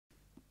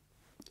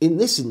In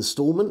this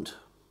instalment,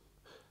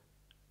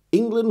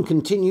 England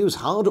continues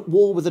hard at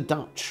war with the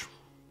Dutch,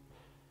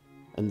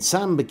 and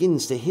Sam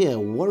begins to hear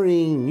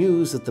worrying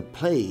news of the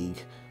plague,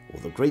 or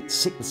the great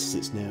sickness as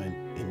it's known,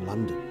 in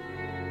London.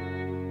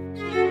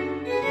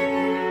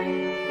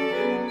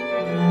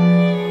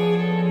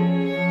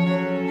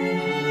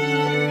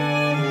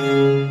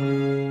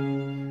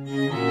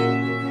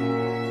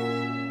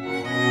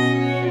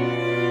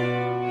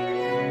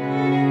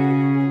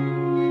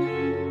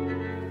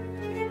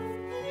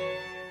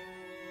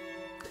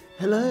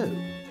 Hello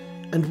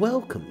and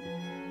welcome.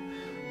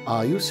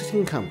 Are you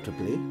sitting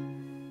comfortably?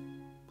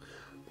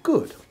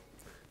 Good.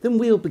 Then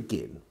we'll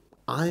begin.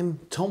 I'm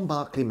Tom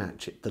Barclay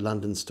Matchett, the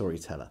London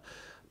Storyteller.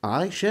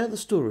 I share the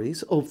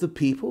stories of the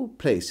people,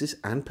 places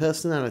and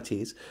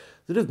personalities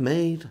that have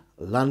made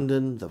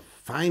London the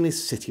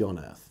finest city on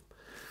earth.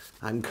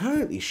 I'm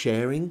currently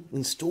sharing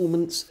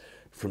instalments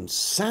from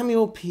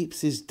Samuel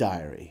Pepys's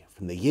diary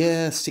from the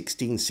year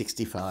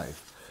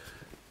 1665,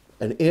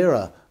 an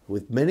era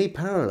with many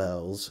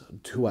parallels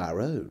to our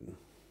own.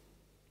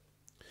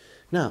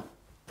 Now,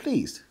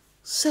 please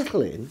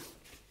settle in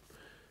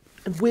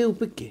and we'll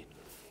begin.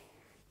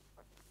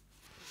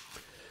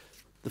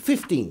 The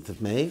 15th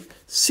of May,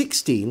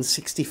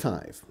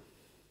 1665.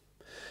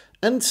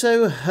 And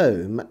so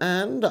home,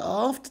 and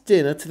after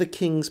dinner to the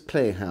King's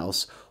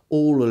Playhouse,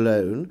 all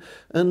alone,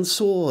 and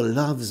saw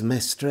Love's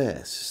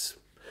Mistress.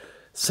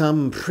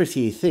 Some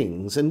pretty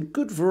things, and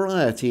good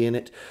variety in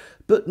it,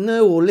 but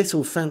no or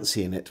little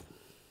fancy in it.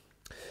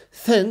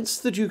 Thence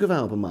the Duke of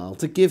Albemarle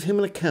to give him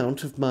an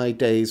account of my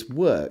day's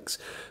works,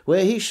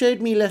 where he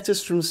showed me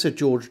letters from Sir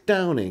George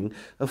Downing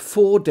of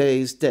 4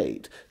 days'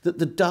 date, that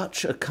the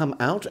Dutch are come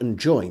out and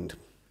joined,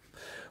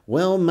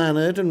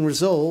 well-mannered and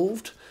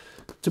resolved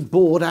to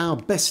board our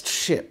best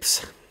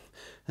ships,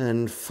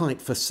 and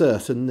fight for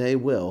certain they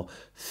will.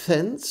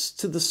 Thence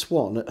to the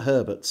Swan at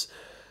Herbert's,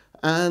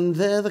 and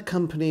there the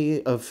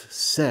company of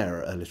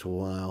Sarah a little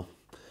while,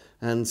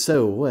 and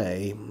so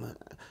away,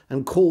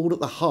 and called at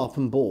the Harp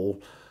and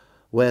Ball,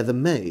 where the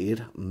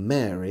maid,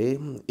 Mary,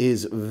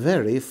 is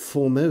very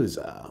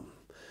formosa.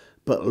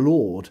 But,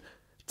 Lord,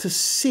 to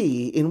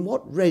see in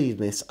what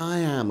readiness I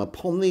am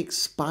upon the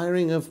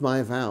expiring of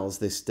my vows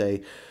this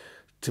day,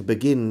 to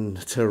begin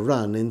to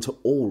run into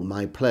all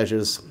my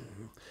pleasures,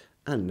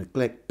 and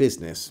neglect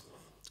business.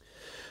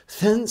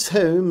 Thence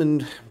home,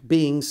 and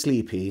being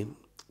sleepy,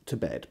 to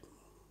bed.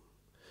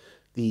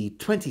 The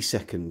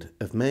 22nd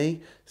of May,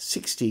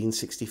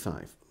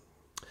 1665.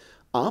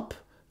 Up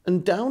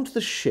and down to the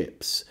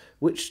ships,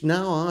 which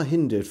now are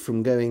hindered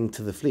from going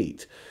to the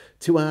fleet,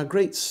 to our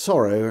great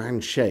sorrow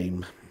and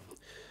shame,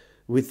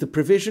 with the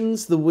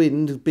provisions the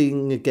wind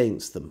being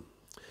against them.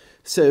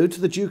 So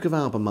to the Duke of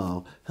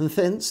Albemarle, and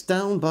thence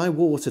down by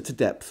water to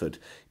Deptford,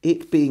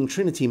 it being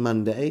Trinity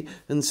Monday,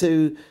 and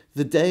so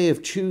the day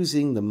of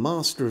choosing the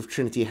master of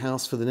Trinity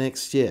House for the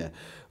next year,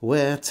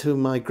 where, to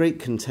my great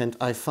content,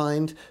 I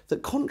find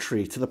that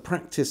contrary to the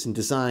practice and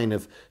design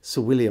of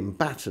Sir William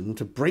Batten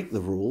to break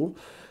the rule,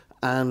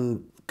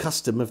 and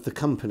custom of the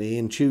company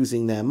in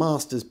choosing their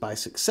masters by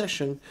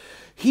succession,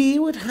 he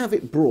would have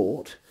it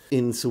brought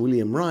in Sir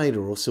William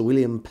Ryder or Sir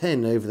William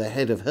Penn over the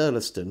head of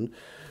Hurleston,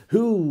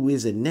 who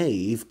is a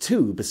knave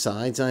too,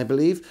 besides, I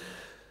believe.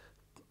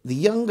 The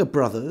younger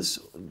brothers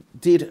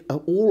did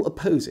all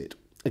oppose it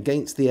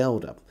against the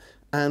elder,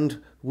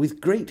 and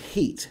with great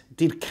heat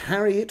did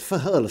carry it for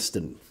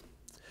Hurleston,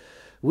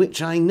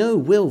 which I know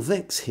will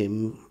vex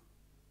him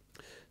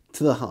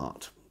to the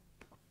heart.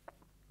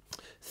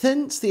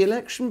 Thence the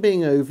election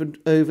being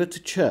over to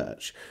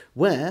church,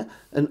 where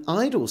an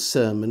idle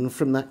sermon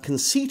from that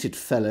conceited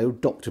fellow,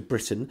 Dr.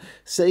 Britton,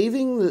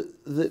 saving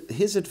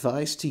his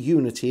advice to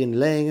unity and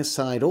laying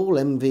aside all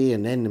envy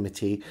and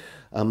enmity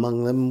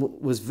among them,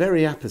 was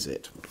very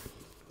apposite.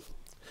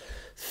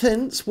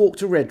 Thence walked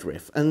to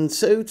Redriff, and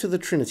so to the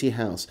Trinity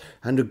House,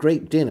 and a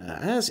great dinner,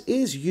 as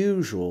is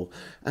usual,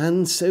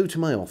 and so to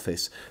my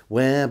office,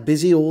 where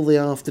busy all the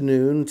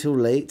afternoon till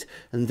late,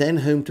 and then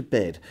home to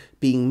bed,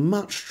 being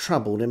much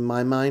troubled in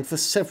my mind for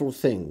several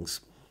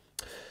things.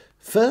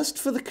 First,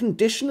 for the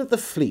condition of the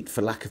fleet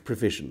for lack of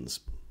provisions.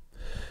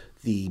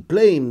 The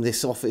blame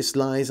this office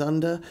lies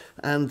under,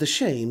 and the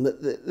shame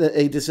that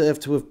they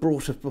deserve to have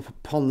brought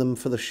upon them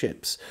for the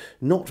ships,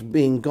 not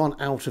being gone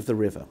out of the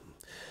river.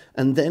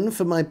 And then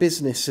for my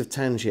business of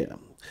Tangier,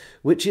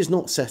 which is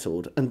not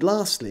settled, and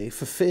lastly,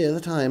 for fear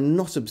that I am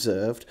not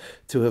observed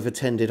to have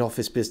attended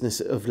office business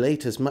of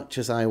late as much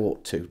as I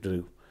ought to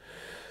do.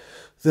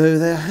 Though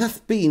there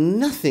hath been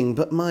nothing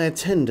but my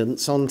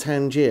attendance on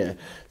Tangier,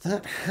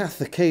 that hath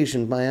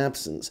occasioned my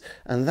absence,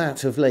 and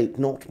that of late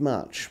not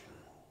much.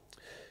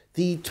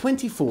 The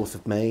 24th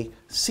of May,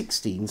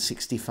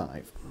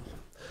 1665.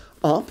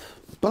 Up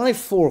by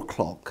 4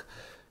 o'clock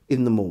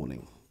in the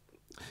morning,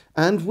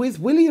 and with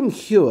William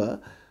Hewer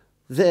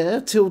there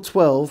till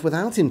 12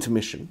 without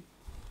intermission,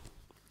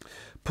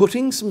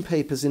 putting some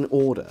papers in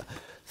order,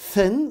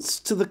 thence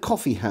to the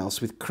coffee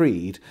house with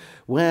Creed,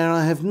 where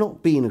I have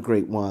not been a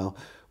great while,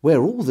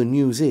 where all the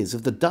news is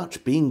of the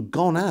Dutch being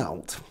gone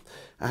out,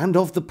 and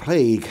of the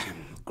plague,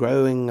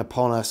 growing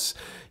upon us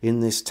in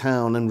this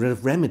town and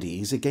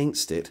remedies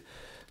against it,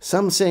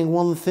 some saying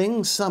one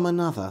thing, some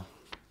another.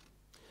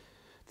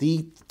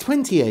 The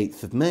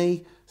 28th of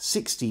May,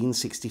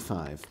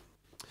 1665.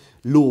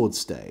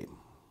 Lord's Day.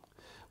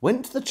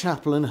 Went to the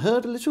chapel and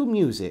heard a little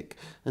music,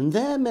 and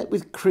there met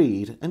with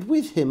Creed, and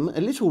with him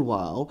a little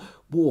while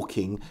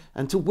walking,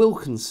 and to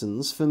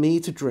Wilkinson's for me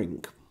to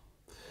drink,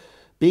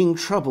 being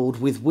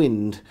troubled with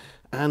wind,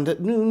 and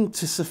at noon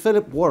to Sir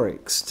Philip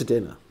Warwick's to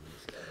dinner,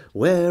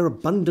 where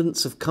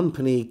abundance of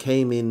company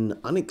came in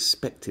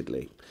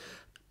unexpectedly.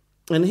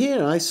 And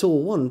here I saw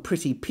one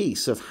pretty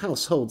piece of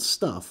household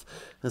stuff,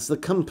 as the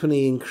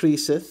company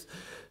increaseth,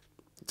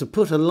 to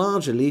put a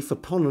larger leaf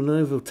upon an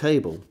oval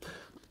table.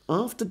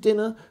 After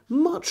dinner,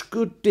 much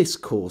good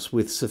discourse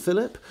with Sir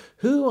Philip,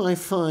 who I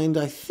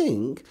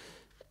think,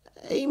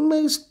 a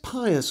most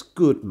pious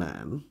good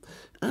man,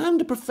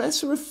 and a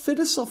professor of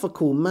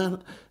philosophical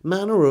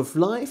manner of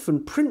life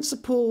and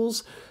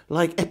principles,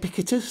 like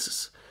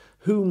Epictetus,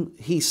 whom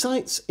he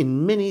cites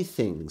in many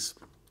things.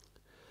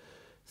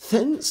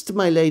 Thence to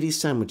my lady's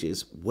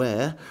sandwiches,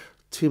 where,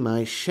 to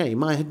my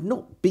shame, I had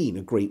not been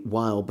a great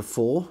while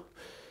before.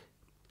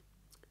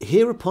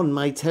 Hereupon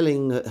my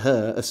telling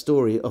her a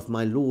story of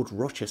my Lord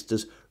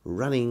Rochester's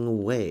running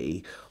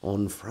away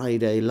on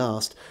Friday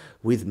last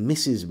with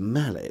Mrs.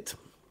 Mallet,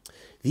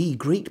 the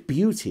great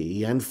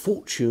beauty and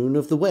fortune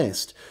of the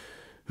West,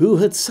 who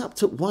had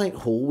supped at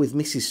Whitehall with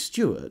Mrs.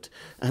 Stewart,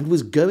 and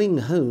was going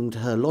home to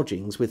her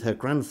lodgings with her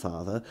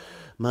grandfather,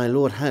 my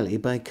Lord Halley,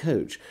 by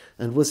coach,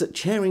 and was at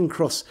Charing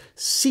Cross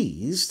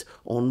seized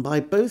on by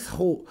both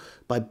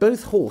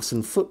horse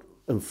and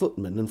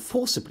footman, and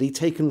forcibly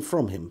taken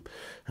from him,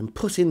 and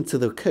put into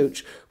the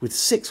coach with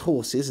 6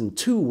 horses and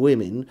 2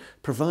 women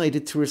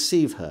provided to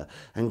receive her,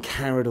 and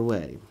carried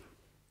away.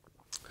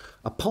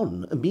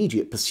 Upon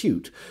immediate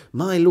pursuit,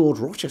 my Lord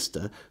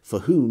Rochester, for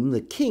whom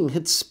the king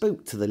had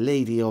spoke to the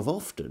lady of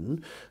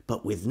often,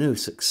 but with no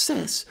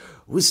success,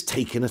 was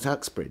taken at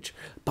Uxbridge.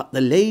 But the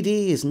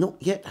lady is not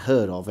yet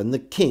heard of, and the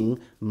king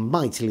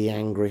mightily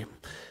angry,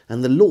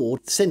 and the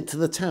lord sent to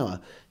the Tower.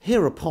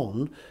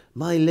 Hereupon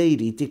my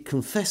lady did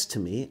confess to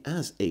me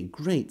as a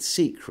great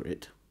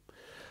secret,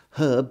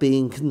 her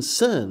being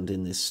concerned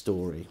in this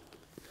story.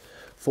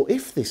 For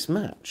if this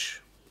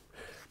match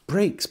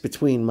breaks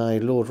between my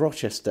Lord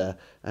Rochester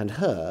and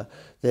her,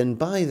 then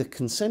by the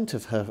consent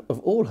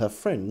of all her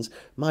friends,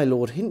 my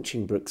Lord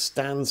Hinchingbroke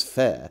stands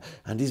fair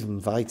and is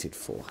invited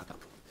for her.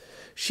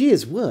 She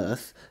is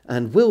worth,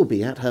 and will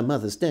be at her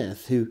mother's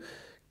death, who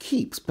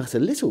keeps but a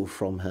little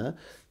from her,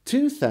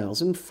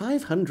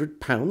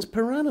 £2,500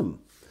 per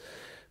annum.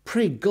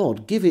 Pray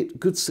God give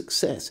it good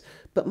success.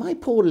 But my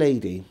poor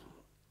lady,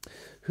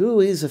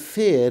 who is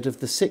afeard of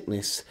the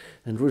sickness,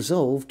 and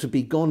resolved to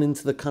be gone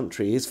into the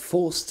country, is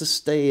forced to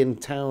stay in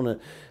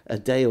town a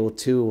day or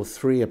 2 or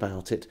 3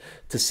 about it,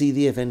 to see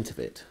the event of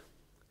it.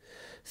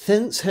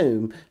 Thence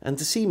home, and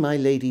to see my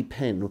Lady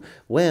Pen,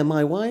 where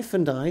my wife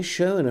and I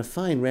show in a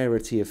fine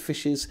rarity of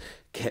fishes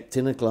kept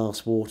in a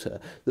glass water,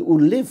 that will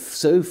live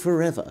so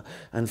forever,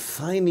 and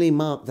finely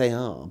marked they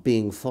are,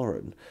 being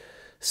foreign.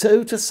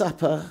 So to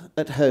supper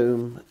at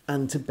home,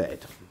 and to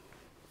bed.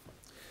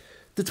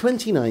 The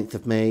 29th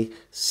of May,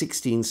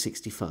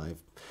 1665.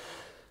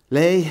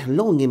 Lay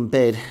long in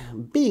bed,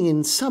 being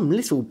in some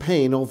little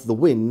pain of the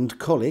wind,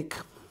 colic.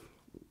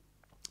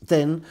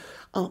 Then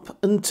up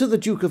and to the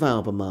Duke of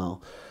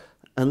Albemarle,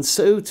 and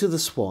so to the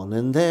Swan,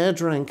 and there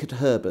drank at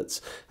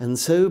Herbert's, and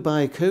so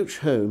by coach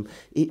home,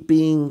 it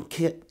being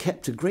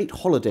kept a great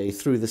holiday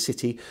through the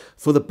city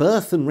for the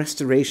birth and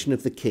restoration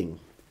of the king.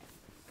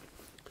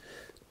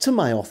 To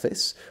my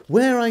office,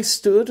 where I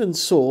stood and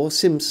saw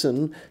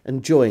Simpson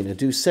and Joyner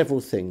do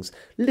several things,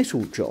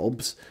 little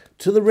jobs,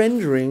 to the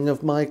rendering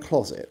of my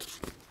closet.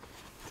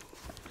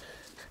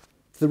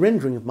 The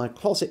rendering of my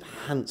closet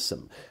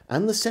handsome,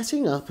 and the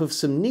setting up of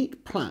some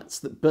neat plats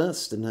that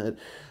Burston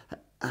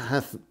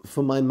hath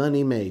for my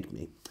money made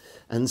me.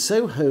 And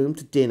so home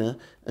to dinner,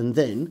 and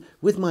then,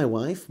 with my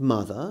wife,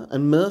 mother,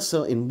 and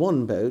Mercer in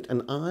one boat,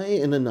 and I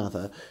in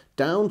another,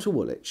 down to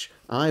Woolwich,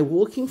 I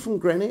walking from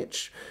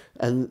Greenwich,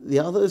 and the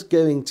others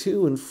going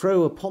to and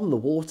fro upon the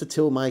water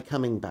till my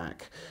coming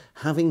back,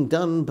 having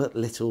done but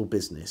little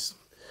business.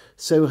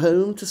 So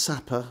home to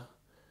supper,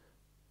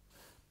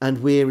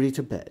 and weary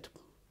to bed.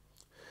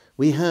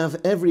 We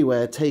have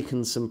everywhere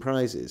taken some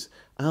prizes.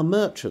 Our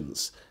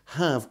merchants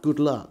have good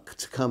luck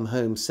to come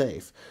home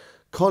safe.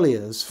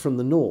 Colliers from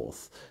the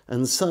north,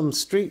 and some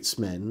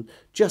streetsmen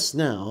just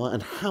now,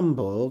 and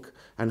Hamburg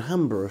and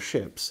Hamborough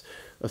ships,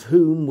 of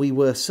whom we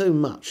were so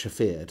much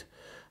afeard,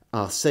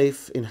 are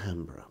safe in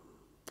Hamborough.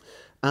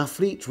 Our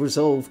fleet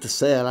resolved to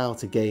sail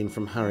out again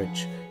from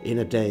Harwich in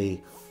a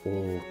day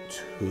or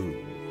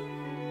 2.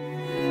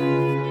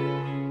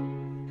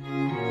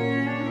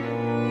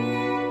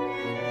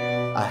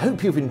 I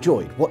hope you've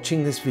enjoyed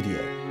watching this video.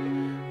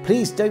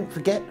 Please don't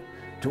forget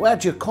to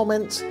add your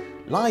comments,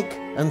 like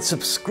and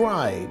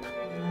subscribe.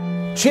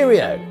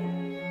 Cheerio!